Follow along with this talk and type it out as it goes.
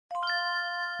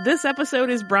This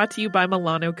episode is brought to you by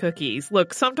Milano Cookies.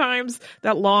 Look, sometimes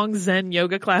that long Zen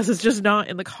yoga class is just not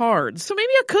in the cards, so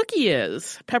maybe a cookie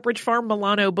is. Pepperidge Farm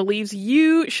Milano believes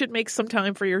you should make some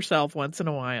time for yourself once in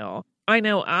a while. I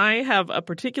know I have a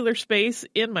particular space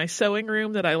in my sewing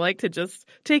room that I like to just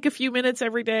take a few minutes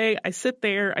every day. I sit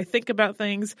there, I think about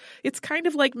things. It's kind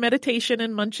of like meditation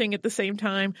and munching at the same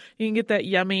time. You can get that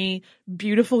yummy,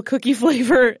 beautiful cookie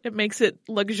flavor. It makes it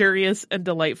luxurious and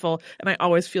delightful, and I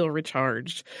always feel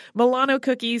recharged. Milano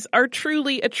cookies are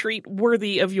truly a treat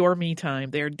worthy of your me time.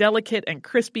 They are delicate and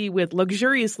crispy with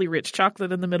luxuriously rich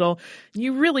chocolate in the middle.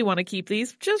 You really want to keep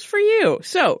these just for you.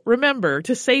 So remember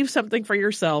to save something for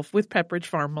yourself with Pepperidge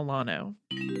Farm Milano.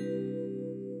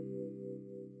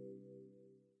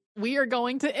 We are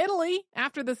going to Italy.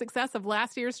 After the success of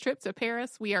last year's trip to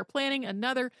Paris, we are planning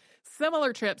another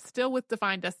similar trip, still with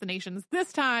defined destinations,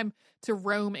 this time to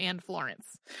Rome and Florence.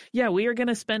 Yeah, we are going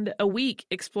to spend a week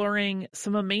exploring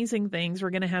some amazing things. We're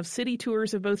going to have city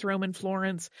tours of both Rome and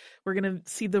Florence. We're going to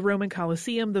see the Roman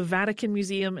Colosseum, the Vatican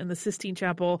Museum, and the Sistine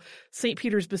Chapel, St.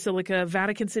 Peter's Basilica,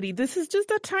 Vatican City. This is just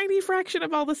a tiny fraction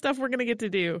of all the stuff we're going to get to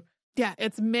do. Yeah,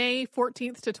 it's May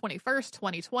 14th to 21st,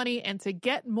 2020. And to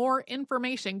get more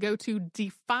information, go to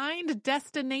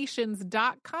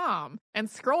defineddestinations.com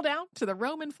and scroll down to the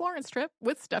Rome and Florence trip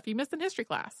with Stuff You Missed in History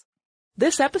Class.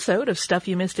 This episode of Stuff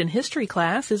You Missed in History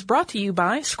Class is brought to you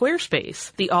by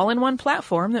Squarespace, the all-in-one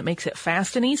platform that makes it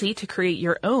fast and easy to create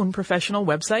your own professional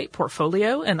website,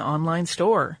 portfolio, and online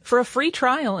store. For a free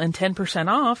trial and 10%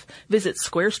 off, visit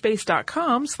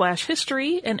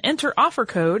squarespace.com/history and enter offer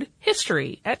code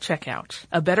HISTORY at checkout.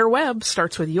 A better web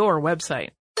starts with your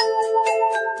website.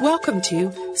 Welcome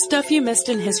to Stuff You Missed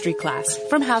in History Class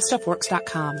from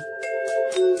HowStuffWorks.com.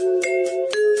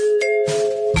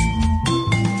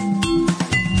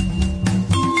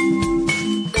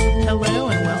 Hello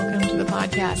and welcome to the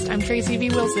podcast. I'm Tracy V.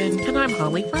 Wilson. And I'm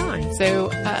Holly Fry. So,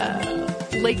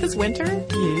 late this winter,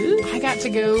 I got to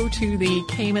go to the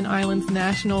Cayman Islands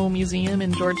National Museum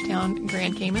in Georgetown,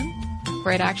 Grand Cayman,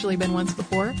 where I'd actually been once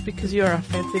before. Because you're a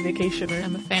fancy vacationer.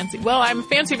 I'm a fancy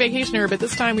vacationer, but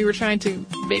this time we were trying to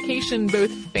vacation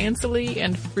both fancily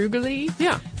and frugally.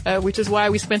 Yeah. Which is why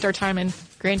we spent our time in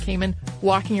Grand Cayman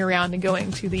walking around and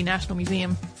going to the National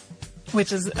Museum,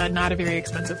 which is not a very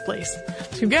expensive place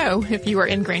to go if you are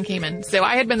in Grand Cayman. So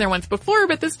I had been there once before,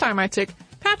 but this time I took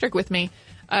Patrick with me.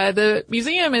 The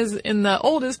museum is in the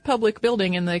oldest public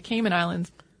building in the Cayman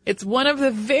Islands. It's one of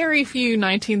the very few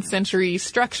 19th century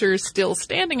structures still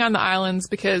standing on the islands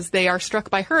because they are struck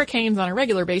by hurricanes on a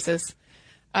regular basis.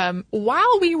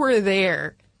 While we were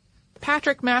there,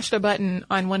 Patrick mashed a button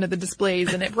on one of the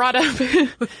displays and it brought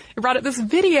up this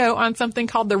video on something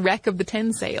called the Wreck of the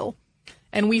Tensail.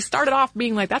 And we started off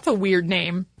being like, that's a weird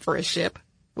name for a ship,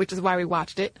 which is why we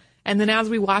watched it. And then as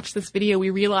we watched this video, we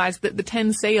realized that the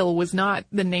Tensail was not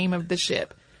the name of the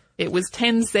ship. It was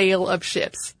 10 sail of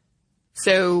ships.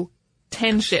 So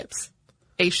 10 ships.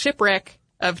 A shipwreck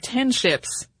of 10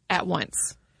 ships at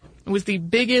once. It was the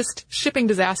biggest shipping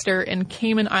disaster in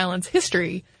Cayman Islands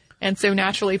history. And so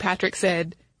naturally Patrick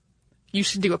said, you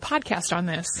should do a podcast on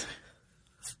this.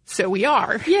 So we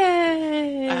are.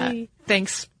 Yay!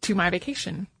 Thanks to my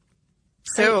vacation.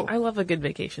 So I love a good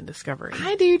vacation discovery.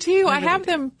 I do too. I have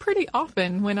them pretty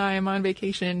often when I am on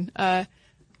vacation.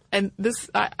 And this,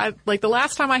 I like the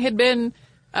last time I had been,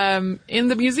 in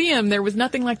the museum, there was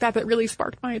nothing like that really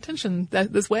sparked my attention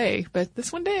this way, but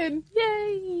this one did.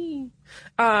 Yay!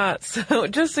 So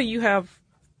just so you have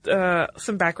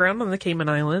some background on the Cayman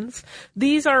Islands.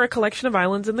 These are a collection of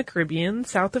islands in the Caribbean,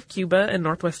 south of Cuba and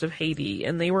northwest of Haiti,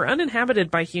 and they were uninhabited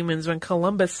by humans when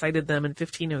Columbus sighted them in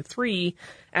 1503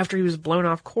 after he was blown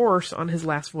off course on his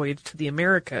last voyage to the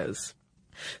Americas.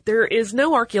 There is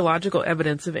no archaeological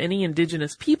evidence of any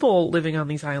indigenous people living on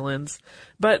these islands,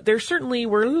 but there certainly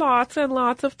were lots and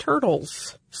lots of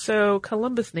turtles. So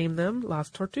Columbus named them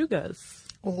Las Tortugas.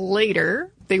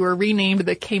 Later, they were renamed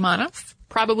the Caymanas,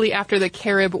 probably after the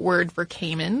Carib word for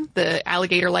cayman, the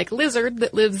alligator-like lizard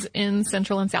that lives in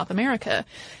Central and South America.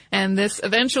 And this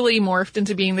eventually morphed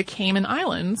into being the Cayman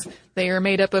Islands. They are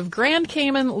made up of Grand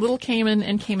Cayman, Little Cayman,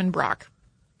 and Cayman Brac.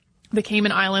 The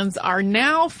Cayman Islands are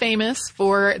now famous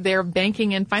for their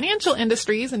banking and financial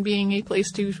industries and being a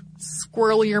place to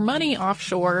squirrel your money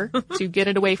offshore to get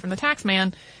it away from the tax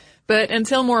man. But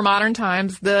until more modern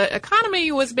times, the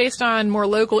economy was based on more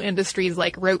local industries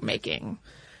like rope making.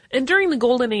 And during the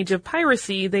golden age of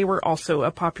piracy, they were also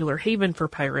a popular haven for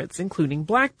pirates, including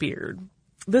Blackbeard.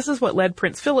 This is what led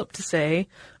Prince Philip to say,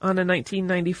 on a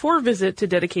 1994 visit to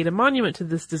dedicate a monument to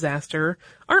this disaster,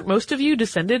 "Aren't most of you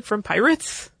descended from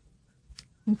pirates?"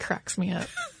 It cracks me up.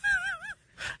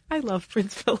 I love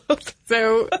Prince Philip.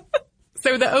 So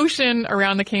the ocean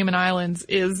around the Cayman Islands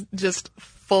is just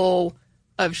full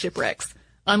of shipwrecks.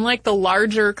 Unlike the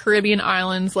larger Caribbean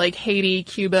islands like Haiti,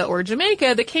 Cuba, or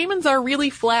Jamaica, the Caymans are really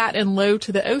flat and low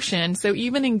to the ocean, so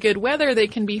even in good weather, they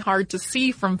can be hard to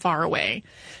see from far away.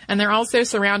 And they're also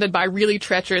surrounded by really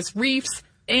treacherous reefs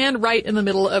and right in the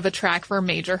middle of a track for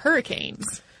major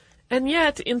hurricanes. And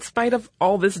yet, in spite of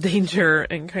all this danger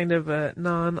and kind of a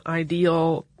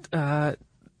non-ideal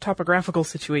topographical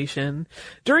situation,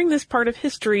 during this part of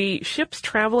history, ships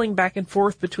traveling back and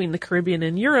forth between the Caribbean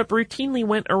and Europe routinely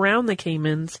went around the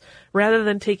Caymans rather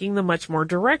than taking the much more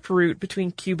direct route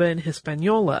between Cuba and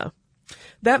Hispaniola.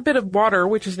 That bit of water,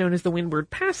 which is known as the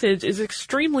Windward Passage, is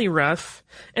extremely rough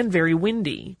and very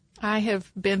windy. I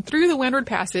have been through the Windward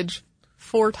Passage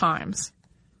 4 times.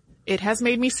 It has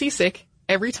made me seasick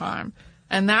every time.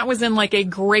 And that was in like a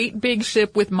great big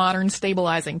ship with modern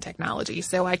stabilizing technology.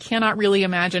 So I cannot really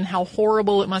imagine how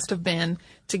horrible it must have been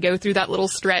to go through that little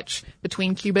stretch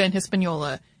between Cuba and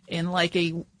Hispaniola in like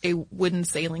a wooden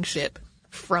sailing ship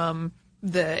from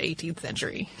the 18th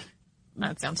century.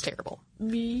 That sounds terrible.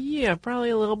 Yeah, probably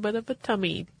a little bit of a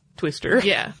tummy twister.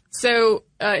 Yeah. So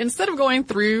instead of going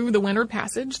through the Windward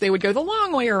Passage, they would go the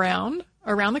long way around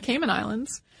the Cayman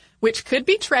Islands, which could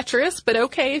be treacherous, but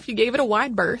okay if you gave it a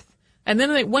wide berth. And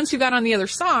then once you got on the other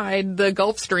side, the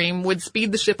Gulf Stream would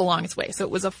speed the ship along its way. So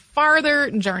it was a farther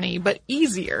journey, but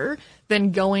easier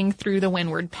than going through the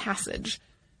Windward Passage.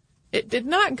 It did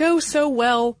not go so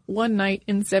well one night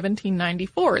in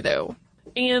 1794, though.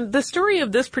 And the story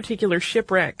of this particular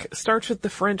shipwreck starts with the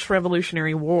French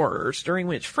Revolutionary Wars, during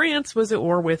which France was at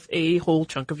war with a whole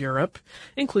chunk of Europe,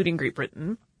 including Great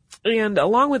Britain. And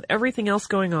along with everything else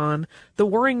going on, the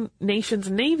warring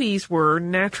nations' navies were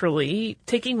naturally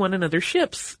taking one another's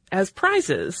ships as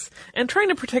prizes and trying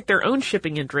to protect their own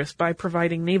shipping interests by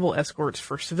providing naval escorts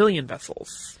for civilian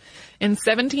vessels. In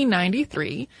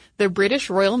 1793, the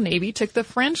British Royal Navy took the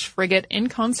French frigate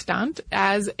Inconstant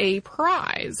as a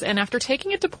prize, and after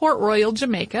taking it to Port Royal,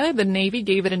 Jamaica, the Navy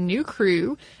gave it a new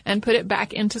crew and put it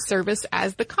back into service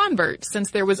as the Convert, since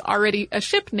there was already a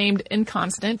ship named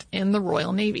Inconstant in the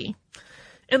Royal Navy.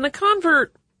 And the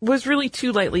Convert was really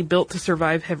too lightly built to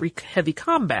survive heavy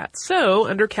combat, so,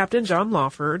 under Captain John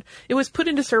Lawford, it was put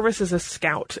into service as a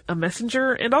scout, a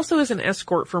messenger, and also as an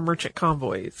escort for merchant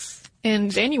convoys.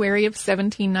 In January of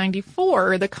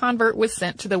 1794, the Convert was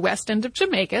sent to the west end of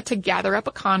Jamaica to gather up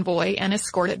a convoy and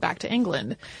escort it back to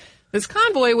England. This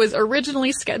convoy was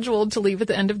originally scheduled to leave at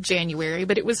the end of January,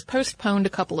 but it was postponed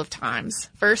a couple of times.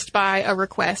 First by a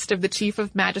request of the Chief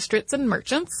of Magistrates and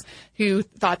Merchants, who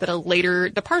thought that a later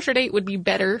departure date would be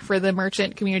better for the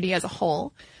merchant community as a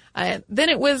whole. Then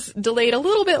it was delayed a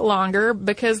little bit longer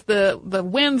because the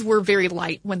winds were very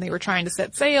light when they were trying to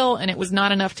set sail, and it was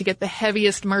not enough to get the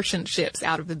heaviest merchant ships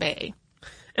out of the bay.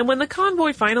 And when the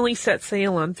convoy finally set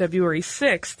sail on February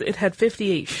 6th, it had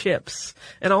 58 ships,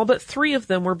 and all but 3 of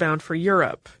them were bound for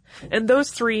Europe. And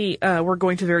those 3 were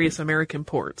going to various American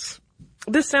ports.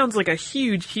 This sounds like a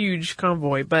huge, huge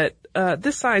convoy, but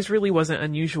this size really wasn't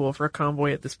unusual for a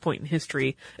convoy at this point in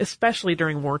history, especially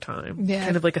during wartime. Yeah.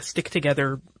 Kind of like a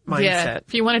stick-together mindset. Yeah,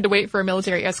 if you wanted to wait for a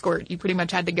military escort, you pretty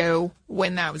much had to go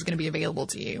when that was going to be available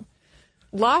to you.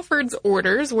 Lawford's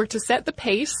orders were to set the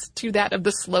pace to that of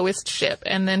the slowest ship,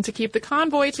 and then to keep the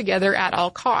convoy together at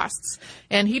all costs.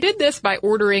 And he did this by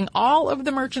ordering all of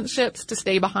the merchant ships to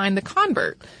stay behind the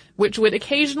Convert, which would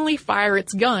occasionally fire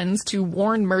its guns to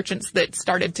warn merchants that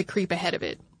started to creep ahead of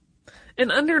it. And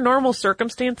under normal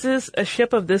circumstances, a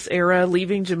ship of this era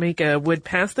leaving Jamaica would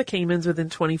pass the Caymans within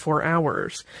 24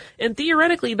 hours. And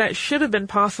theoretically, that should have been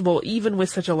possible even with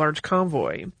such a large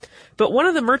convoy. But one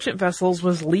of the merchant vessels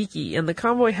was leaky, and the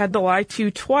convoy had to lie to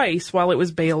twice while it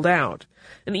was bailed out.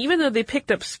 And even though they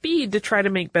picked up speed to try to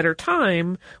make better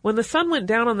time, when the sun went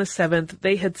down on the 7th,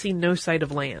 they had seen no sight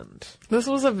of land. This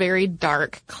was a very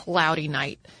dark, cloudy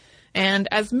night. And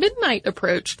as midnight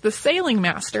approached, the sailing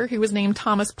master, who was named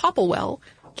Thomas Popplewell,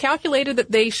 calculated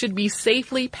that they should be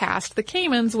safely past the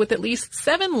Caymans with at least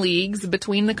 7 leagues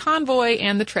between the convoy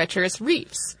and the treacherous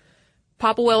reefs.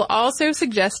 Popplewell also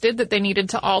suggested that they needed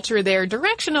to alter their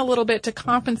direction a little bit to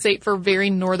compensate for very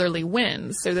northerly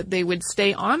winds so that they would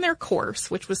stay on their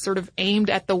course, which was sort of aimed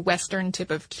at the western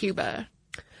tip of Cuba.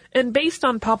 And based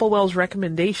on Popplewell's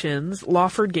recommendations,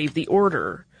 Lawford gave the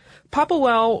order.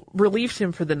 Popplewell relieved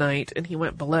him for the night, and he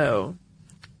went below.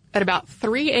 At about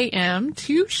 3 a.m.,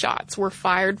 2 shots were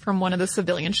fired from one of the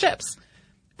civilian ships.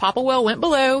 Popplewell went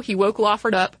below, he woke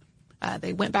Lawford up,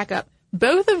 they went back up,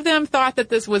 Both of them thought that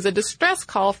this was a distress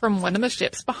call from one of the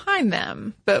ships behind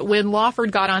them. But when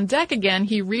Lawford got on deck again,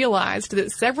 he realized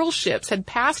that several ships had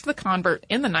passed the Convert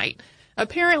in the night,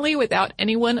 apparently without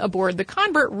anyone aboard the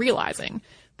Convert realizing.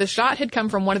 The shot had come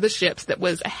from one of the ships that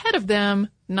was ahead of them,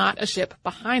 not a ship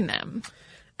behind them.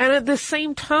 And at the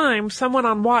same time, someone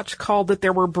on watch called that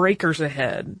there were breakers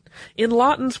ahead. In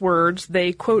Lawton's words,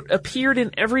 they, quote, appeared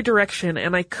in every direction,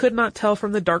 and I could not tell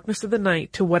from the darkness of the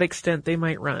night to what extent they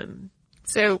might run.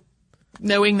 So,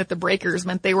 knowing that the breakers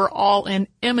meant they were all in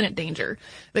imminent danger,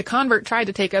 the Convert tried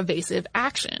to take evasive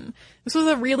action. This was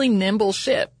a really nimble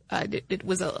ship. It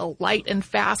was a light and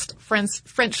fast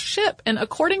French ship, and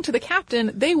according to the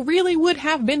captain, they really would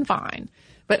have been fine.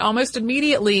 But almost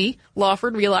immediately,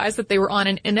 Lawford realized that they were on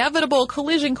an inevitable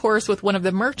collision course with one of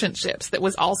the merchant ships that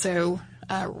was also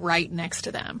right next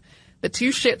to them. The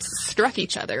two ships struck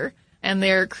each other, and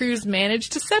their crews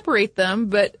managed to separate them,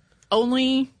 but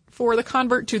only for the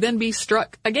Convert to then be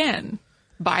struck again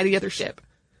by the other ship.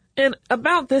 And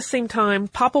about this same time,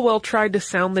 Popplewell tried to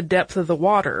sound the depth of the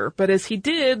water, but as he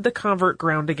did, the Convert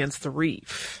ground against the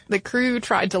reef. The crew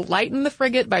tried to lighten the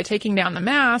frigate by taking down the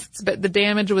masts, but the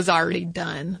damage was already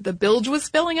done. The bilge was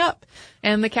filling up,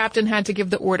 and the captain had to give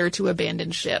the order to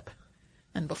abandon ship.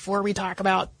 And before we talk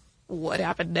about what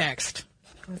happened next,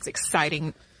 this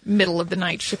exciting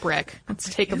middle-of-the-night shipwreck, let's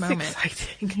take a moment.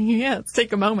 Exciting. Yeah, let's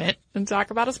take a moment and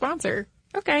talk about a sponsor.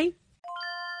 Okay.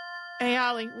 Hey,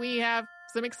 Holly, we have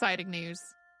some exciting news.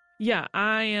 Yeah,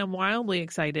 I am wildly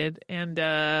excited, and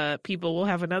people will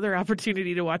have another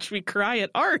opportunity to watch me cry at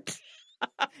art.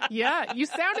 Yeah, you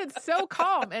sounded so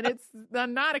calm, and it's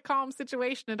not a calm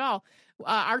situation at all.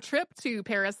 Our trip to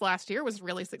Paris last year was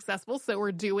really successful, so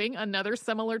we're doing another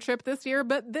similar trip this year,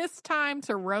 but this time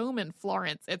to Rome and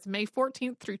Florence. It's May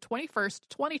 14th through 21st,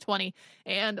 2020,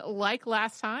 and like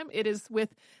last time, it is with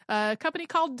a company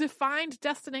called Defined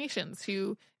Destinations,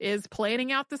 who is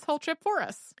planning out this whole trip for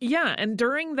us. Yeah, and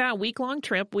during that week-long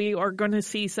trip, we are going to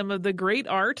see some of the great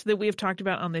art that we have talked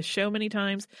about on this show many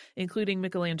times, including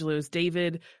Michelangelo's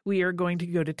David. We are going to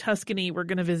go to Tuscany. We're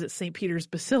going to visit St. Peter's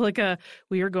Basilica.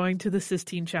 We are going to the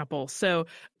Sistine Chapel. So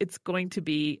it's going to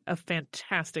be a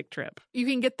fantastic trip. You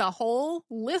can get the whole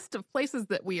list of places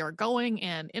that we are going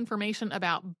and information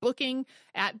about booking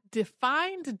at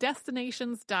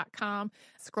defineddestinations.com.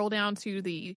 Scroll down to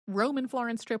the Rome and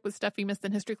Florence trip with stuff you missed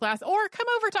in history class, or come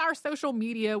over to our social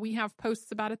media. We have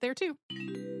posts about it there too.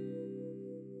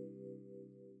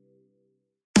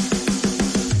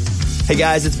 Hey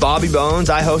guys, it's Bobby Bones.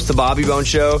 I host the Bobby Bones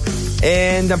Show,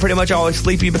 and I'm pretty much always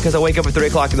sleepy because I wake up at 3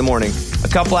 o'clock in the morning. A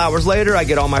couple hours later, I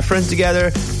get all my friends together,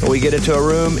 and we get into a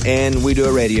room, and we do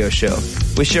a radio show.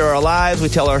 We share our lives, we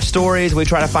tell our stories, we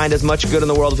try to find as much good in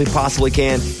the world as we possibly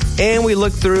can, and we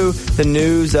look through the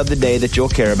news of the day that you'll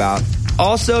care about.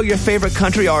 Also, your favorite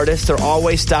country artists are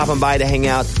always stopping by to hang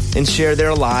out and share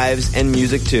their lives and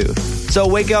music too. So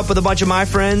wake up with a bunch of my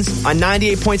friends on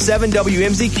 98.7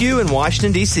 WMZQ in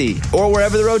Washington, D.C., or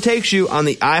wherever the road takes you on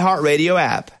the iHeartRadio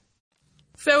app.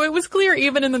 So it was clear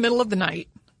even in the middle of the night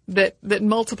that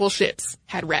multiple ships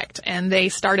had wrecked, and they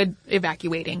started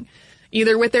evacuating,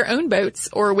 either with their own boats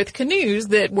or with canoes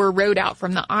that were rowed out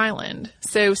from the island.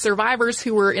 So survivors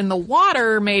who were in the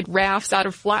water made rafts out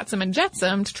of flotsam and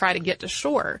jetsam to try to get to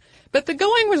shore. But the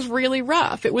going was really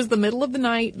rough. It was the middle of the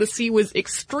night, the sea was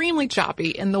extremely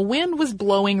choppy, and the wind was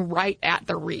blowing right at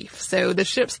the reef. So the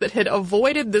ships that had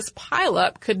avoided this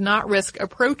pileup could not risk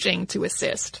approaching to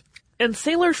assist. And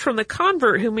sailors from the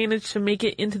Convert who managed to make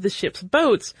it into the ship's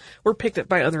boats were picked up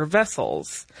by other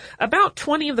vessels. About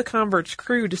 20 of the Convert's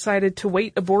crew decided to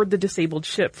wait aboard the disabled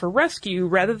ship for rescue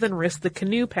rather than risk the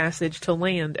canoe passage to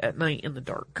land at night in the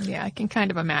dark. Yeah, I can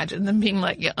kind of imagine them being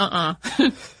like, yeah,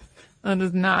 that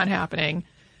is not happening.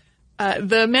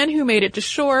 The men who made it to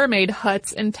shore made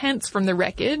huts and tents from the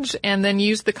wreckage and then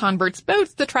used the Convert's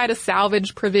boats to try to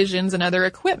salvage provisions and other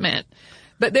equipment.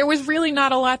 But there was really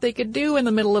not a lot they could do in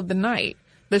the middle of the night.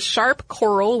 The sharp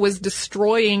coral was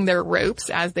destroying their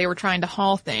ropes as they were trying to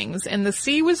haul things, and the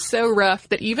sea was so rough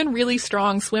that even really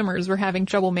strong swimmers were having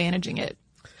trouble managing it.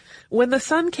 When the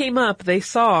sun came up, they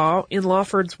saw, in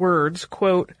Lawford's words,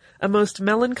 quote, a most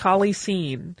melancholy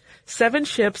scene. 7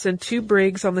 ships and 2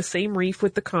 brigs on the same reef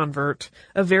with the Convert,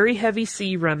 a very heavy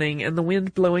sea running, and the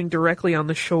wind blowing directly on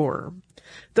the shore.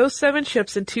 Those 7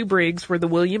 ships and 2 brigs were the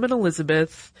William and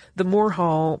Elizabeth, the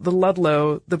Moorhall, the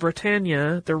Ludlow, the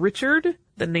Britannia, the Richard,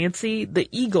 the Nancy, the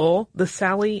Eagle, the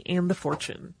Sally, and the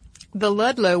Fortune. The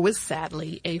Ludlow was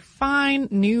sadly a fine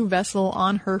new vessel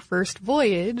on her first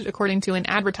voyage, according to an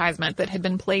advertisement that had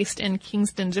been placed in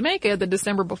Kingston, Jamaica the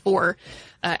December before,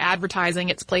 advertising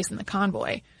its place in the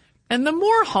convoy. And the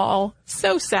Moore Hall,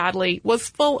 so sadly, was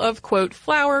full of, quote,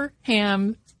 flour,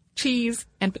 ham, cheese,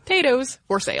 and potatoes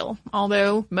for sale,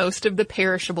 although most of the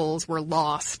perishables were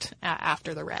lost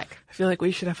after the wreck. I feel like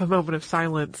we should have a moment of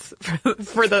silence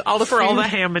for all the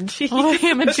ham and cheese. All the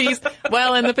ham and cheese.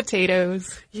 Well, and the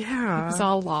potatoes. Yeah. It was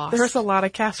all lost. There was a lot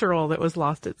of casserole that was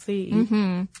lost at sea.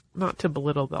 Mm-hmm. Not to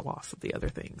belittle the loss of the other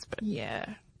things, but. Yeah.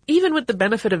 Even with the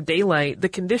benefit of daylight, the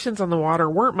conditions on the water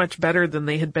weren't much better than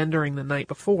they had been during the night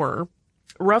before.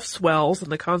 Rough swells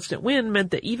and the constant wind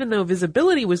meant that even though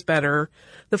visibility was better,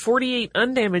 the 48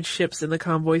 undamaged ships in the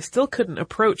convoy still couldn't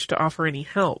approach to offer any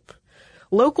help.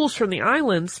 Locals from the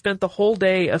island spent the whole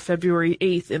day of February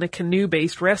 8th in a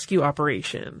canoe-based rescue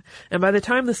operation, and by the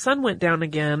time the sun went down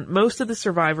again, most of the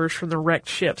survivors from the wrecked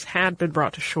ships had been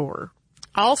brought to shore.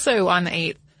 Also on the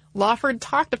 8th, Lawford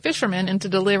talked the fishermen into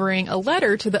delivering a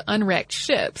letter to the unwrecked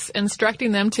ships,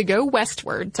 instructing them to go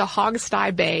westward to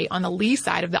Hogstye Bay on the lee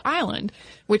side of the island,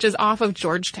 which is off of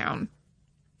Georgetown.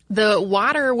 The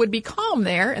water would be calm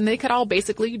there, and they could all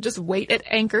basically just wait at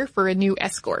anchor for a new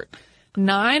escort.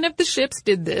 9 of the ships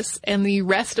did this, and the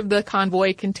rest of the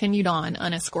convoy continued on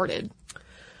unescorted.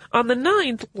 On the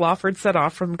 9th, Lawford set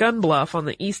off from Gun Bluff on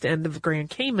the east end of Grand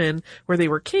Cayman, where they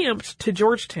were camped, to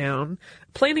Georgetown,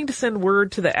 planning to send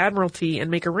word to the Admiralty and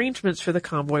make arrangements for the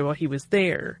convoy while he was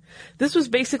there. This was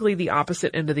basically the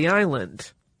opposite end of the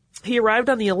island. He arrived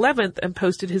on the 11th and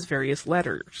posted his various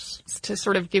letters. To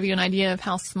sort of give you an idea of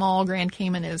how small Grand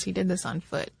Cayman is, he did this on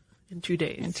foot. In 2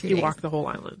 days. He walked the whole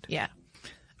island. Yeah.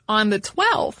 On the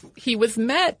 12th, he was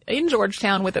met in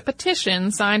Georgetown with a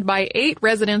petition signed by 8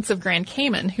 residents of Grand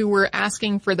Cayman who were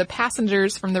asking for the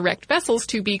passengers from the wrecked vessels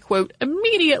to be, quote,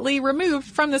 immediately removed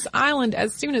from this island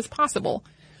as soon as possible.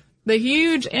 The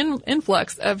huge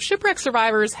influx of shipwreck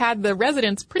survivors had the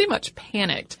residents pretty much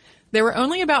panicked. There were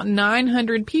only about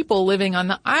 900 people living on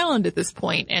the island at this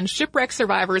point, and shipwreck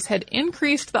survivors had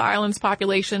increased the island's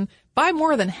population by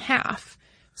more than half.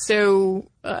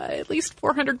 So, at least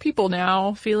 400 people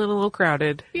now. Feeling a little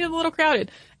crowded.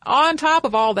 On top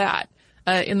of all that,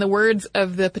 in the words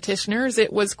of the petitioners,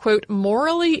 it was, quote,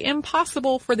 morally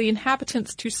impossible for the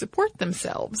inhabitants to support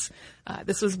themselves.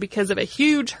 This was because of a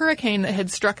huge hurricane that had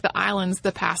struck the islands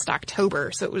the past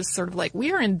October. So it was sort of like,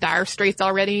 we are in dire straits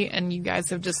already, and you guys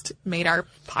have just made our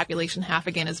population half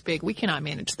again as big. We cannot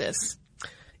manage this.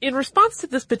 In response to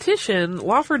this petition,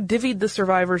 Lawford divvied the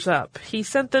survivors up. He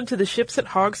sent them to the ships at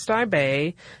Hogstye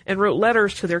Bay and wrote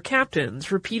letters to their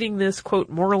captains, repeating this, quote,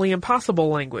 morally impossible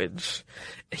language.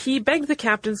 He begged the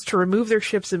captains to remove their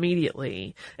ships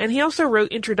immediately, and he also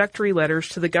wrote introductory letters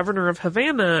to the governor of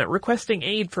Havana requesting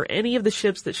aid for any of the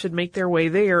ships that should make their way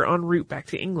there en route back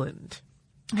to England.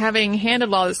 Having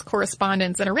handled all this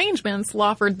correspondence and arrangements,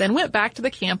 Lawford then went back to the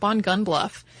camp on Gun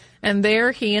Bluff. And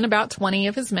there he and about 20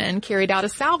 of his men carried out a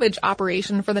salvage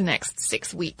operation for the next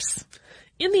 6 weeks.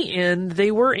 In the end, they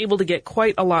were able to get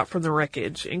quite a lot from the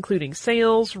wreckage, including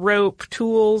sails, rope,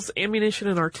 tools, ammunition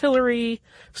and artillery,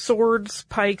 swords,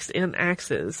 pikes, and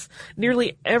axes.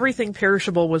 Nearly everything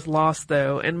perishable was lost,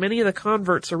 though, and many of the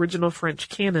converts' original French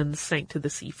cannons sank to the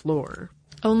sea floor.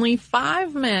 Only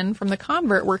 5 men from the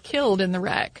convert were killed in the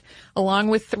wreck, along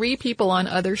with 3 people on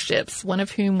other ships, one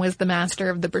of whom was the master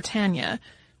of the Britannia.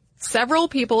 Several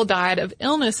people died of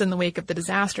illness in the wake of the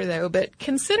disaster, though, but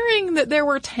considering that there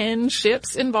were 10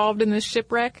 ships involved in this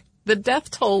shipwreck, the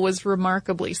death toll was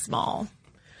remarkably small.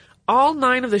 All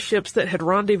 9 of the ships that had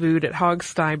rendezvoused at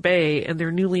Hogstye Bay and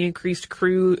their newly increased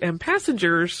crew and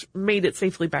passengers made it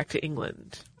safely back to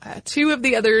England. 2 of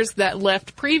the others that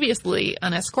left previously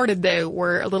unescorted, though,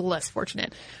 were a little less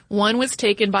fortunate. One was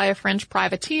taken by a French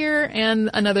privateer,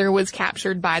 and another was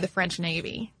captured by the French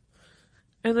Navy.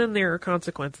 And then there are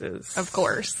consequences. Of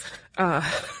course.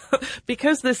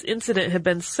 Because this incident had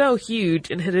been so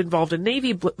huge and had involved a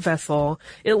Navy vessel,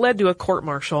 it led to a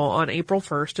court-martial on April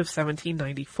 1st of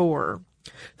 1794.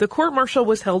 The court-martial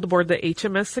was held aboard the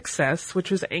HMS Success, which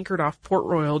was anchored off Port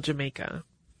Royal, Jamaica.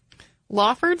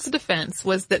 Lawford's defense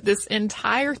was that this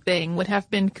entire thing would have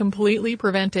been completely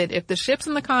prevented if the ships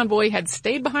in the convoy had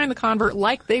stayed behind the convert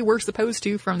like they were supposed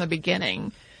to from the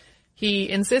beginning.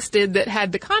 He insisted that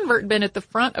had the convert been at the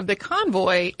front of the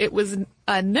convoy, it was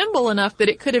nimble enough that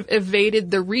it could have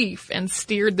evaded the reef and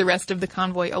steered the rest of the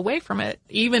convoy away from it,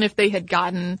 even if they had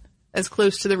gotten as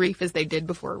close to the reef as they did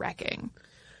before wrecking.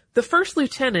 The first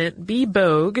lieutenant, B.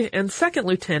 Bogue, and second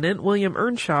lieutenant, William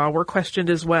Earnshaw, were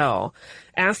questioned as well,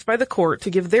 asked by the court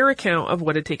to give their account of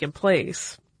what had taken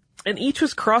place. And each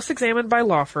was cross-examined by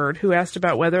Lawford, who asked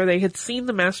about whether they had seen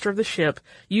the master of the ship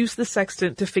use the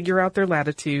sextant to figure out their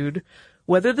latitude,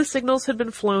 whether the signals had been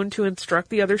flown to instruct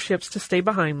the other ships to stay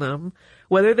behind them,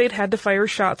 whether they'd had to fire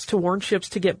shots to warn ships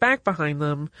to get back behind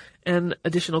them, and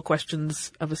additional questions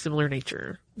of a similar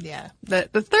nature. Yeah. The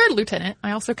third lieutenant,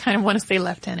 I also kind of want to say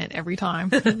lieutenant every time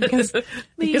because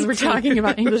we're talking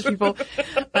about English people.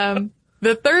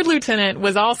 The third lieutenant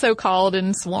was also called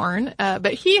and sworn,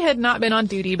 but he had not been on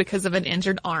duty because of an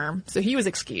injured arm, so he was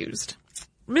excused.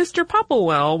 Mr.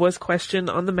 Popplewell was questioned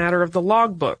on the matter of the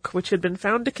logbook, which had been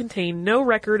found to contain no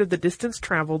record of the distance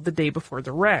traveled the day before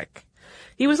the wreck.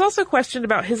 He was also questioned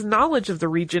about his knowledge of the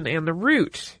region and the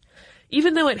route.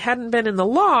 Even though it hadn't been in the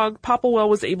log, Popplewell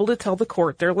was able to tell the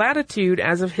court their latitude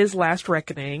as of his last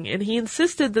reckoning, and he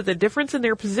insisted that the difference in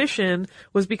their position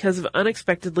was because of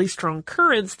unexpectedly strong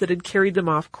currents that had carried them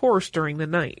off course during the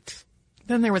night.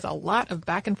 Then there was a lot of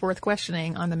back and forth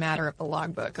questioning on the matter of the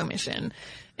logbook omission.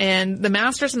 And the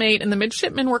master's mate and the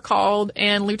midshipmen were called,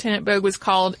 and Lieutenant Bogue was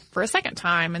called for a second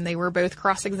time, and they were both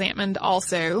cross-examined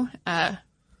also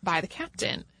by the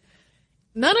captain.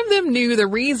 None of them knew the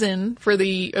reason for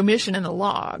the omission in the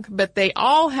log, but they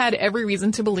all had every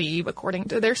reason to believe, according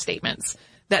to their statements,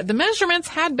 that the measurements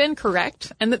had been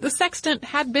correct and that the sextant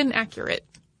had been accurate.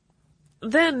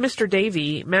 Then Mr.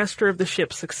 Davy, master of the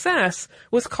ship Success,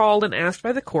 was called and asked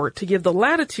by the court to give the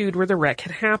latitude where the wreck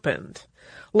had happened.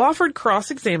 Lawford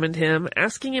cross-examined him,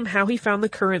 asking him how he found the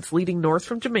currents leading north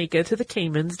from Jamaica to the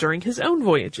Caymans during his own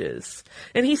voyages.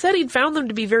 And he said he'd found them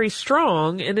to be very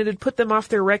strong, and it had put them off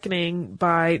their reckoning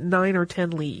by 9 or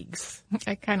 10 leagues.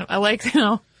 I like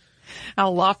how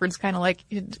Lawford's kind of like,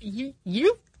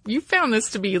 you found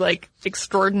this to be like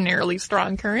extraordinarily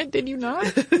strong current, did you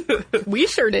not? We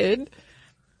sure did.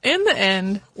 In the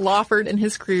end, Lawford and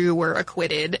his crew were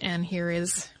acquitted, and here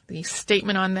is the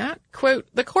statement on that. Quote,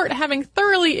 "The court, having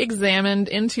thoroughly examined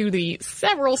into the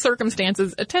several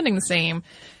circumstances attending the same,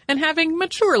 and having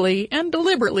maturely and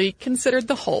deliberately considered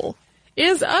the whole,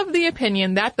 is of the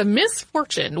opinion that the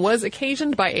misfortune was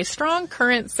occasioned by a strong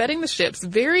current setting the ships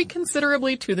very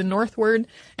considerably to the northward,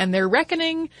 and their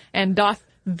reckoning, and doth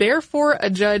therefore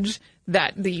adjudge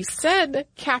that the said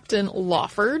Captain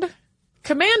Lawford,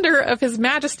 commander of His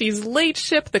Majesty's late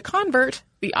ship, the Convert,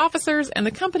 the officers and the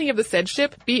company of the said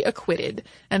ship be acquitted,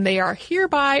 and they are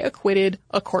hereby acquitted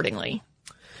accordingly."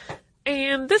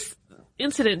 And this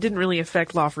incident didn't really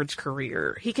affect Lawford's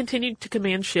career. He continued to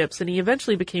command ships, and he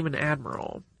eventually became an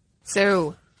admiral.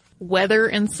 So, weather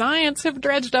and science have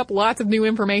dredged up lots of new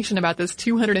information about this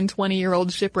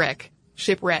 220-year-old shipwreck.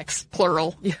 Shipwrecks,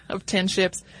 plural, of 10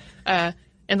 ships,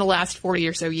 in the last 40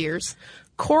 or so years.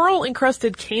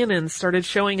 Coral-encrusted cannons started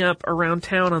showing up around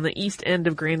town on the east end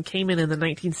of Grand Cayman in the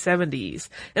 1970s,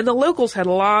 and the locals had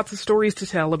lots of stories to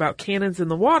tell about cannons in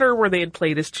the water where they had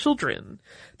played as children.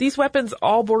 These weapons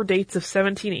all bore dates of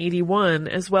 1781,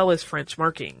 as well as French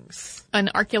markings.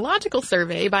 An archaeological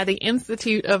survey by the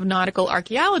Institute of Nautical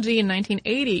Archaeology in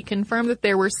 1980 confirmed that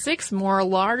there were 6 more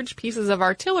large pieces of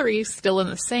artillery still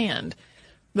in the sand.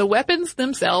 The weapons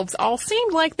themselves all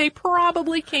seemed like they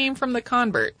probably came from the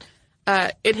Convert.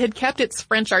 It had kept its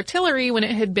French artillery when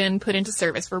it had been put into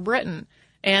service for Britain,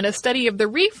 and a study of the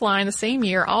reef line the same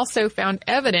year also found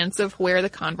evidence of where the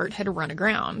Convert had run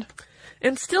aground.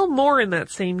 And still more in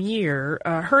that same year,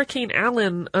 Hurricane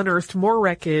Allen unearthed more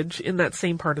wreckage in that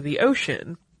same part of the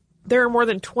ocean. There are more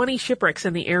than 20 shipwrecks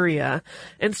in the area,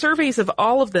 and surveys of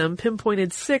all of them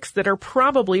pinpointed 6 that are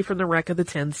probably from the wreck of the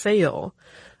 10 Sail.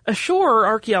 Ashore,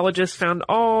 archaeologists found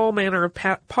all manner of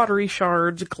pottery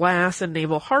shards, glass, and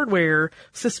naval hardware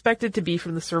suspected to be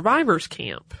from the survivors'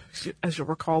 camp. As you'll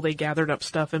recall, they gathered up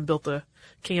stuff and built a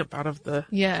camp out of the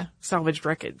salvaged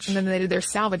wreckage. And then they did their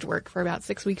salvage work for about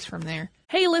 6 weeks from there.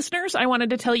 Hey listeners, I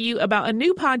wanted to tell you about a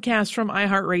new podcast from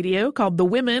iHeartRadio called The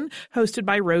Women, hosted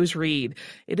by Rose Reed.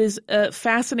 It is a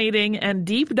fascinating and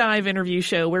deep dive interview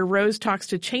show where Rose talks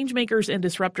to changemakers and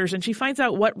disruptors, and she finds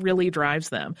out what really drives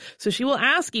them. So she will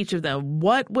ask each of them,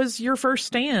 what was your first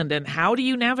stand, and how do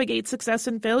you navigate success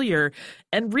and failure?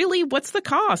 And really, what's the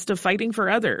cost of fighting for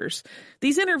others?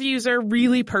 These interviews are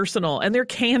really personal, and they're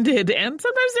candid, and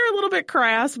sometimes they're a little bit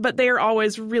crass, but they are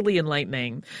always really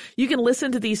enlightening. You can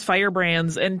listen to these firebrands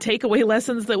and take away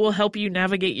lessons that will help you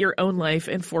navigate your own life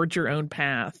and forge your own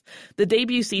path. The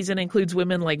debut season includes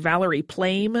women like Valerie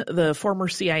Plame, the former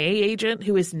CIA agent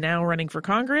who is now running for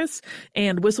Congress,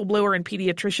 and whistleblower and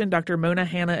pediatrician Dr. Mona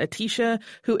Hanna-Attisha,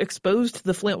 who exposed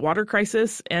the Flint water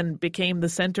crisis and became the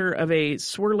center of a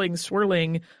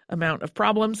swirling amount of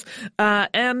problems,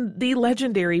 and the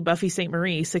legendary Buffy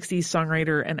Sainte-Marie, 60s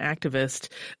songwriter and activist.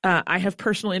 I have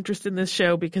personal interest in this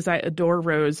show because I adore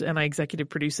Rose and I executive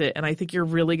produce it, and I think think you're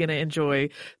really going to enjoy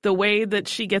the way that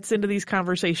she gets into these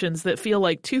conversations that feel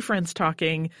like two friends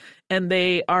talking, and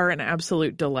they are an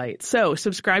absolute delight. So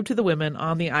subscribe to The Women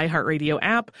on the iHeartRadio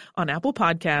app, on Apple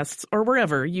Podcasts, or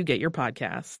wherever you get your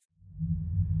podcasts.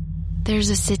 There's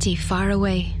a city far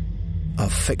away. A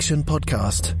fiction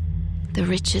podcast. The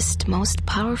richest, most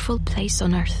powerful place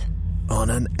on Earth. On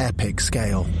an epic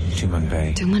scale.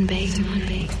 Tumanbay.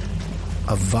 Tumanbay.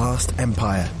 A vast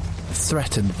empire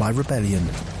threatened by rebellion.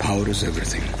 Power is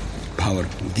everything. Power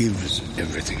gives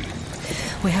everything.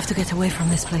 We have to get away from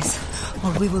this place,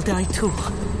 or we will die too.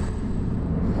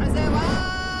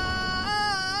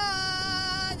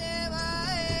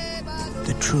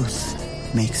 The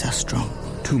truth makes us strong.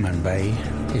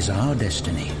 Tumanbay is our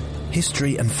destiny.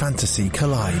 History and fantasy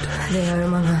collide. They are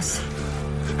among us.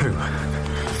 Who?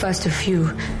 First a few,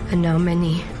 and now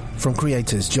many. From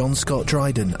creators John Scott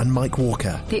Dryden and Mike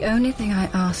Walker. The only thing I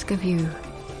ask of you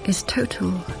is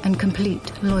total and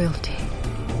complete loyalty.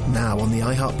 Now on the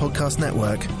iHeart Podcast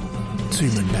Network,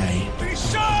 Tumanbay. Be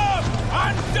sharp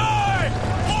and die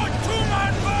for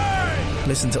Tumanbay!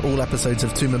 Listen to all episodes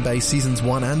of Tumanbay Seasons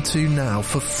 1 and 2 now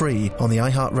for free on the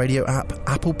iHeartRadio app,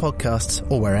 Apple Podcasts,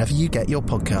 or wherever you get your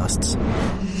podcasts.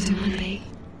 Tumanbay.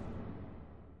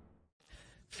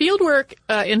 Fieldwork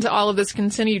into all of this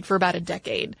continued for about a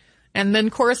decade. And then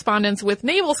correspondence with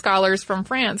naval scholars from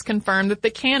France confirmed that the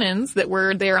cannons that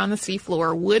were there on the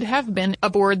seafloor would have been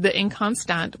aboard the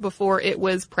Inconstant before it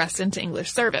was pressed into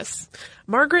English service.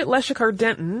 Margaret Leshikar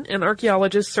Denton, an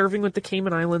archaeologist serving with the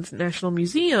Cayman Islands National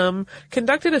Museum,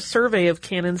 conducted a survey of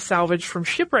cannons salvaged from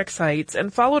shipwreck sites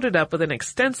and followed it up with an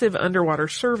extensive underwater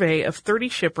survey of 30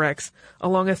 shipwrecks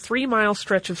along a 3-mile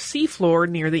stretch of seafloor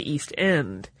near the East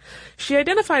End. She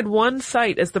identified one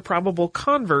site as the probable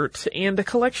convert and a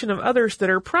collection of others that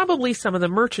are probably some of the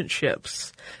merchant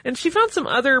ships. And she found some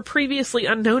other previously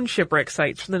unknown shipwreck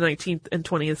sites from the 19th and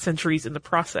 20th centuries in the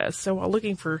process. So while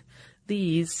looking for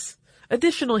these,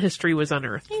 additional history was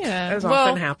unearthed, as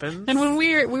often happens. And when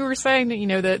we were saying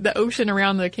that, the ocean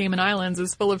around the Cayman Islands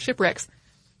is full of shipwrecks,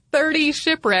 30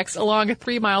 shipwrecks along a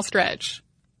 3-mile stretch.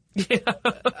 Yeah.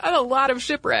 That's a lot of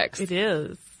shipwrecks. It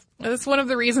is. That's one of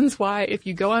the reasons why if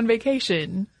you go on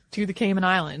vacation to the Cayman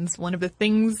Islands, one of the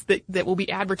things that will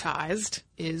be advertised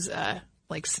is,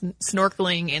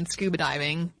 snorkeling and scuba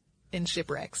diving in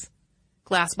shipwrecks.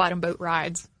 Glass bottom boat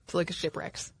rides to look at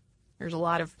shipwrecks. There's a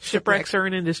lot of shipwrecks are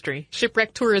an industry.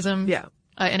 Shipwreck tourism. Yeah.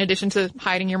 In addition to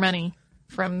hiding your money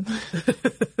from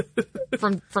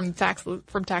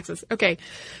taxes. Okay.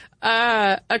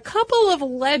 A couple of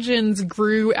legends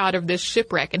grew out of this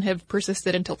shipwreck and have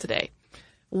persisted until today.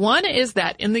 One is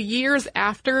that in the years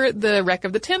after the wreck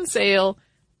of the Tin Sail,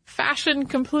 fashion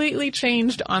completely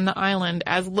changed on the island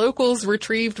as locals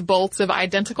retrieved bolts of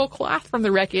identical cloth from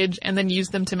the wreckage and then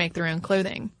used them to make their own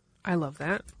clothing. I love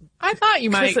that. I thought you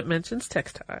might. Because it mentions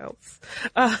textiles.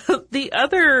 The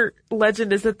other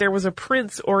legend is that there was a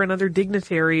prince or another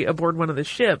dignitary aboard one of the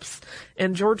ships,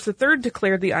 and George III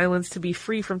declared the islands to be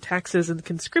free from taxes and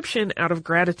conscription out of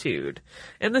gratitude.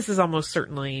 And this is almost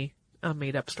certainly a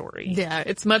made-up story. Yeah,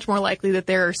 it's much more likely that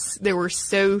there were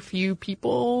so few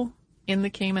people in the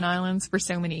Cayman Islands for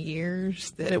so many years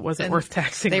that it wasn't worth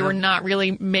taxing They them. were not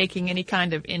really making any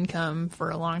kind of income for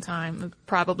a long time. It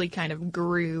probably kind of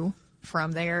grew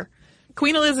from there.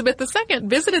 Queen Elizabeth II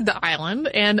visited the island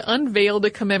and unveiled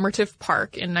a commemorative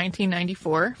park in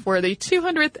 1994 for the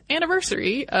 200th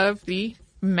anniversary of the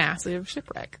massive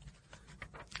shipwreck.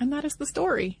 And that is the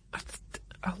story.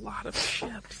 A lot of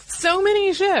ships. So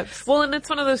many ships. Well, and it's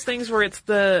one of those things where it's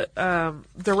the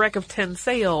wreck of Tin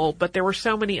Sail, but there were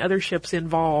so many other ships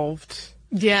involved.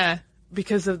 Yeah.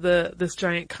 Because of this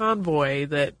giant convoy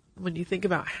that when you think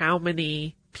about how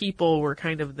many people were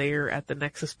kind of there at the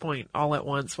nexus point all at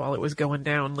once while it was going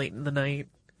down late in the night.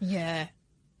 Yeah.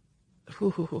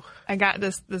 Ooh. I got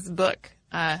this book,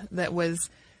 that was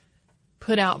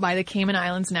put out by the Cayman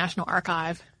Islands National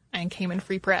Archive and Cayman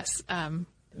Free Press,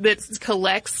 that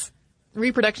collects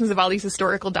reproductions of all these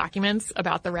historical documents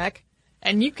about the wreck.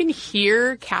 And you can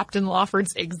hear Captain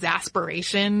Lawford's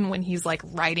exasperation when he's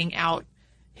writing out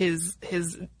his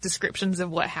descriptions of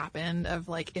what happened, of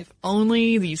if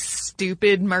only these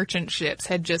stupid merchant ships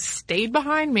had just stayed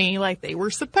behind me like they were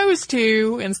supposed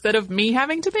to, instead of me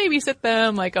having to babysit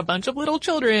them like a bunch of little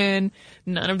children,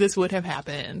 none of this would have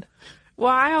happened.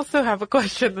 Well, I also have a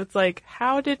question that's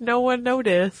how did no one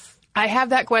notice? I have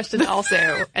that question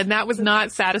also, and that was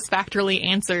not satisfactorily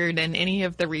answered in any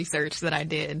of the research that I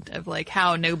did of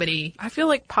how nobody. I feel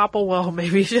like Popplewell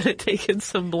maybe should have taken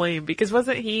some blame because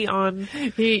wasn't he on?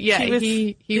 He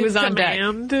was on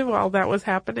command deck while that was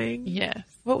happening. Yes.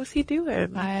 What was he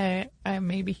doing?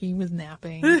 Maybe he was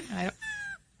napping.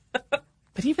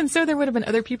 But even so, there would have been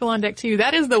other people on deck too.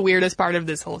 That is the weirdest part of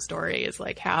this whole story, is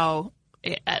like how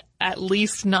at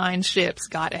least 9 ships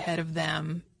got ahead of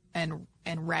them and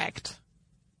wrecked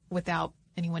without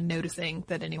anyone noticing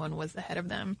that anyone was ahead of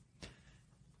them.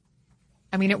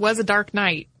 I mean, it was a dark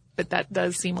night, but that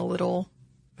does seem a little...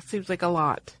 It seems like a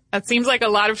lot. That seems like a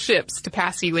lot of ships to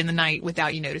pass you in the night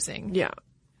without you noticing. Yeah.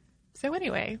 So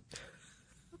anyway,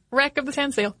 wreck of the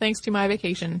Tensale, thanks to my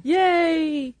vacation.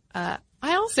 Yay!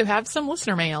 I also have some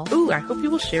listener mail. Ooh, I hope you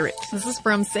will share it. This is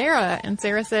from Sarah, and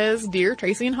Sarah says, Dear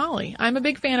Tracy and Holly, I'm a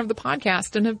big fan of the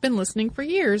podcast and have been listening for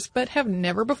years, but have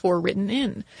never before written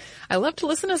in. I love to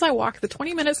listen as I walk the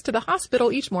 20 minutes to the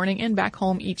hospital each morning and back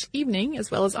home each evening,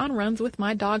 as well as on runs with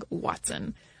my dog,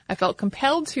 Watson. I felt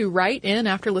compelled to write in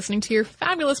after listening to your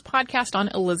fabulous podcast on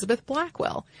Elizabeth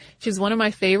Blackwell. She's one of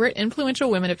my favorite influential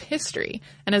women of history,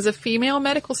 and as a female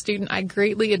medical student, I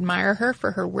greatly admire her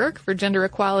for her work for gender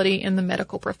equality in the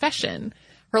medical profession.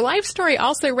 Her life story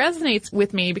also resonates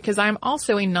with me because I'm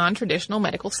also a non-traditional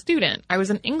medical student. I was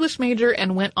an English major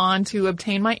and went on to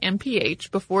obtain my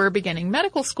MPH before beginning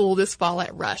medical school this fall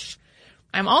at Rush.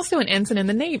 I'm also an ensign in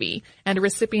the Navy and a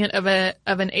recipient of an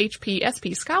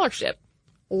HPSP scholarship.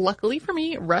 Luckily for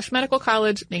me, Rush Medical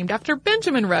College, named after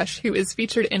Benjamin Rush, who is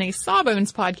featured in a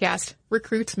Sawbones podcast,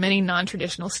 recruits many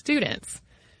non-traditional students.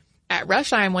 At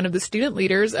Rush, I am one of the student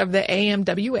leaders of the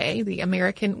AMWA, the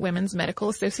American Women's Medical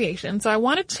Association, so I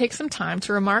wanted to take some time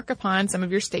to remark upon some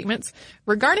of your statements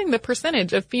regarding the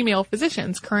percentage of female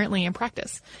physicians currently in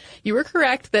practice. You were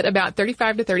correct that about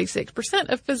 35 to 36%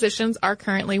 of physicians are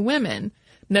currently women.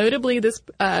 Notably, this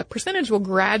percentage will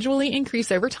gradually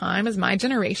increase over time as my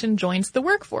generation joins the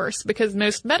workforce, because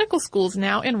most medical schools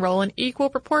now enroll an equal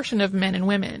proportion of men and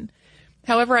women.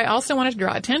 However, I also wanted to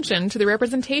draw attention to the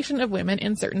representation of women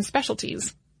in certain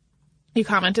specialties. You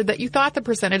commented that you thought the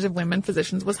percentage of women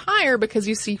physicians was higher because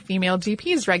you see female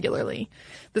GPs regularly.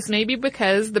 This may be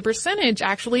because the percentage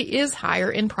actually is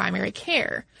higher in primary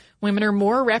care. Women are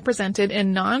more represented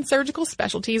in non-surgical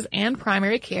specialties and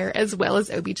primary care, as well as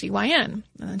OBGYN.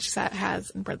 And then she has,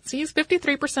 in parentheses,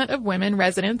 53% of women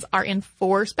residents are in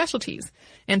 4 specialties: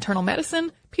 internal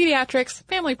medicine, pediatrics,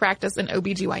 family practice, and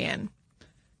OBGYN.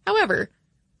 However,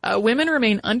 women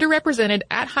remain underrepresented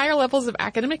at higher levels of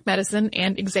academic medicine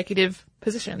and executive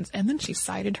positions. And then she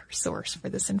cited her source for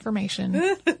this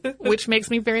information, which makes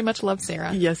me very much love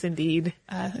Sarah. Yes, indeed.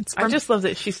 I just love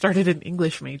that she started an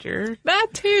English major. That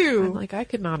too. I'm like, I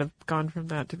could not have gone from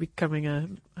that to becoming a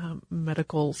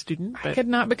medical student. But... I could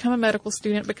not become a medical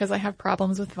student because I have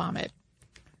problems with vomit.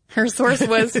 Her source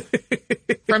was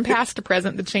From Past to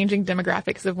Present, The Changing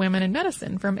Demographics of Women in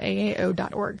Medicine from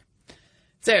AAO.org.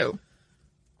 So,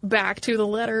 back to the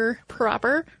letter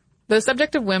proper. The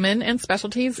subject of women and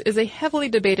specialties is a heavily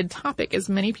debated topic, as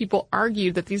many people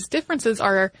argue that these differences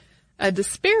are a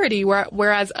disparity,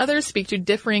 whereas others speak to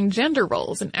differing gender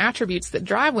roles and attributes that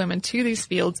drive women to these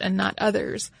fields and not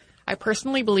others. I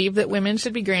personally believe that women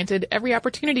should be granted every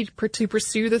opportunity to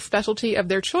pursue the specialty of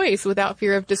their choice without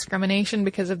fear of discrimination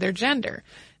because of their gender,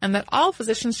 and that all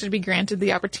physicians should be granted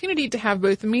the opportunity to have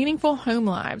both meaningful home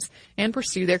lives and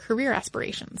pursue their career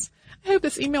aspirations. I hope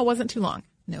this email wasn't too long.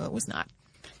 No, it was not.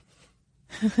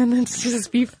 And then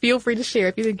just feel free to share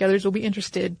if you think others will be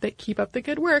interested, but keep up the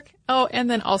good work. Oh, and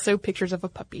then also pictures of a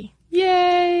puppy.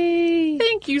 Yay!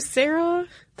 Thank you, Sarah.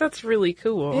 That's really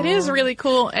cool. It is really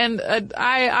cool. And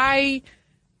I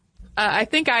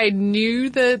think I knew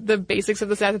the basics of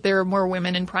the fact that there are more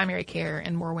women in primary care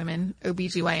and more women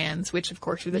OBGYNs, which of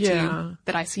course are the two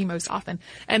that I see most often.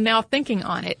 And now thinking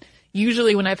on it,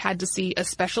 usually when I've had to see a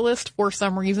specialist for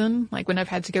some reason, like when I've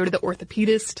had to go to the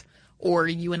orthopedist, or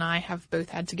you and I have both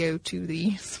had to go to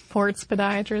the sports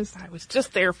podiatrist. I was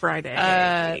just there Friday.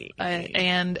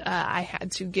 And I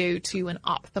had to go to an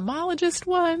ophthalmologist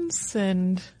once,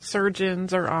 and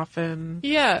surgeons are often.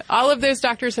 Yeah, all of those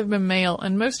doctors have been male,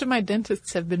 and most of my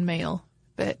dentists have been male.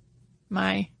 But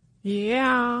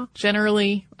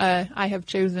generally, I have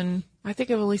chosen. I think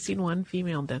I've only seen one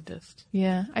female dentist.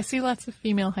 Yeah, I see lots of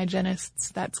female hygienists.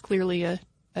 That's clearly a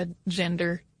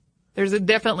gender. There's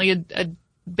definitely a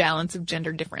balance of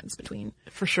gender difference between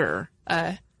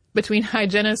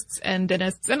hygienists and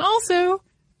dentists, and also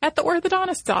at the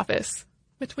orthodontist's office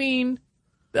between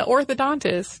the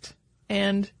orthodontist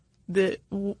and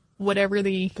whatever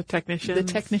the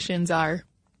technicians are.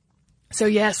 So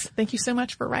yes, thank you so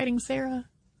much for writing, Sarah.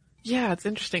 Yeah, it's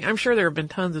interesting. I'm sure there have been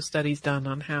tons of studies done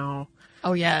on how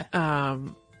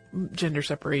gender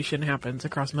separation happens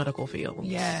across medical fields.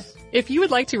 Yeah. If you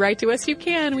would like to write to us, you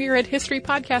can. We are at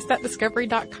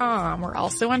historypodcast@discovery.com. We're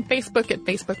also on Facebook at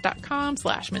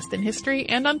facebook.com/missedinhistory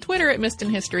and on Twitter at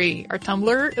missedinhistory. Our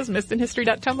Tumblr is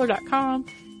missedinhistory.tumblr.com.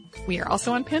 We are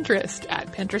also on Pinterest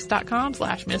at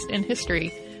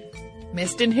pinterest.com/missedinhistory.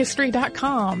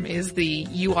 Missedinhistory.com is the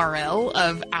URL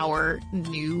of our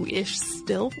new-ish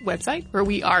still website where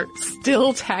we are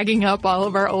still tagging up all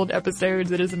of our old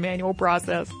episodes. It is a manual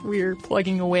process. We're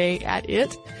plugging away at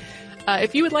it.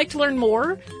 If you would like to learn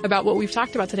more about what we've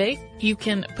talked about today, you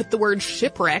can put the word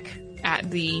shipwreck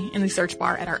in the search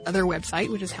bar at our other website,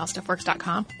 which is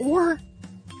howstuffworks.com. Or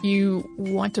you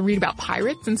want to read about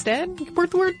pirates instead, you can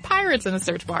put the word pirates in the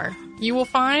search bar. You will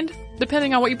find,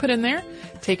 depending on what you put in there,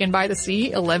 Taken by the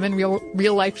Sea, 11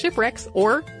 real life shipwrecks,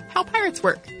 or How Pirates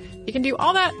Work. You can do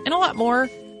all that and a lot more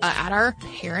at our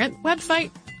parent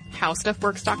website,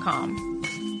 howstuffworks.com.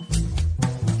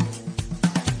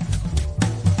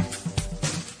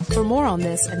 For more on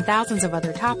this and thousands of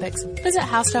other topics, visit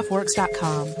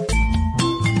howstuffworks.com.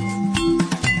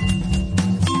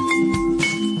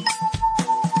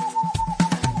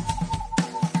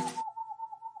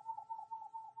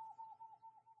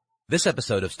 This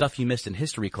episode of Stuff You Missed in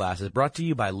History Class is brought to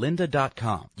you by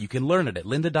lynda.com. You can learn it at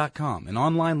lynda.com, an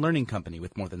online learning company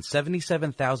with more than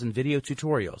 77,000 video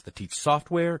tutorials that teach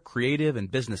software, creative,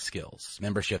 and business skills.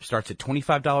 Membership starts at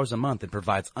 $25 a month and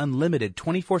provides unlimited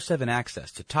 24/7 access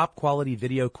to top-quality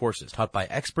video courses taught by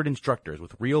expert instructors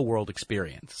with real-world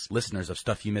experience. Listeners of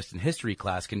Stuff You Missed in History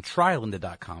Class can try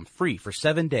lynda.com free for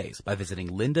 7 days by visiting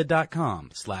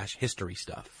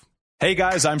lynda.com/historystuff. Hey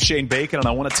guys, I'm Shane Bacon, and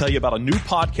I want to tell you about a new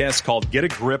podcast called Get a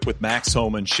Grip with Max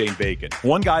Homa and Shane Bacon.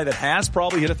 One guy that has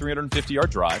probably hit a 350-yard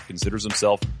drive, considers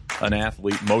himself an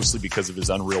athlete mostly because of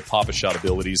his unreal papa shot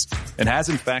abilities, and has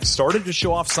in fact started to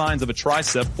show off signs of a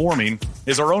tricep forming,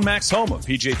 is our own Max Homa,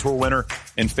 PGA Tour winner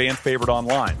and fan favorite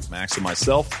online. Max and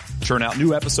myself churn out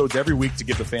new episodes every week to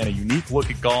give the fan a unique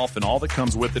look at golf and all that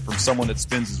comes with it from someone that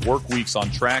spends his work weeks on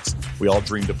tracks we all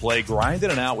dream to play, grinding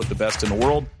it out with the best in the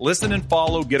world. Listen and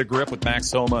follow Get a Grip with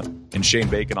Max Homa and Shane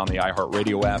Bacon on the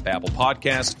iHeartRadio app, Apple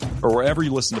Podcast, or wherever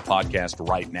you listen to podcasts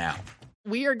right now.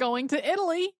 We are going to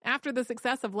Italy. After the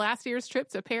success of last year's trip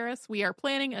to Paris, we are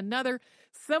planning another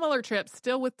similar trip,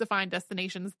 still with defined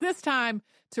destinations, this time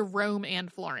to Rome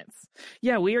and Florence.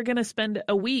 Yeah, we are going to spend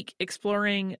a week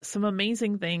exploring some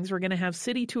amazing things. We're going to have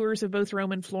city tours of both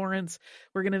Rome and Florence.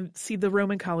 We're going to see the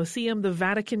Roman Colosseum, the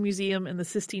Vatican Museum, and the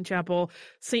Sistine Chapel,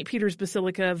 St. Peter's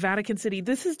Basilica, Vatican City.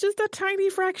 This is just a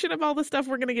tiny fraction of all the stuff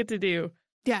we're going to get to do.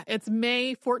 Yeah, it's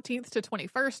May 14th to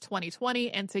 21st,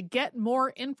 2020. And to get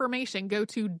more information, go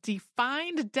to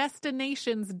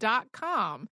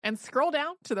defineddestinations.com and scroll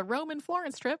down to the Rome and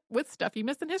Florence trip with Stuff You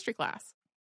Missed in History Class.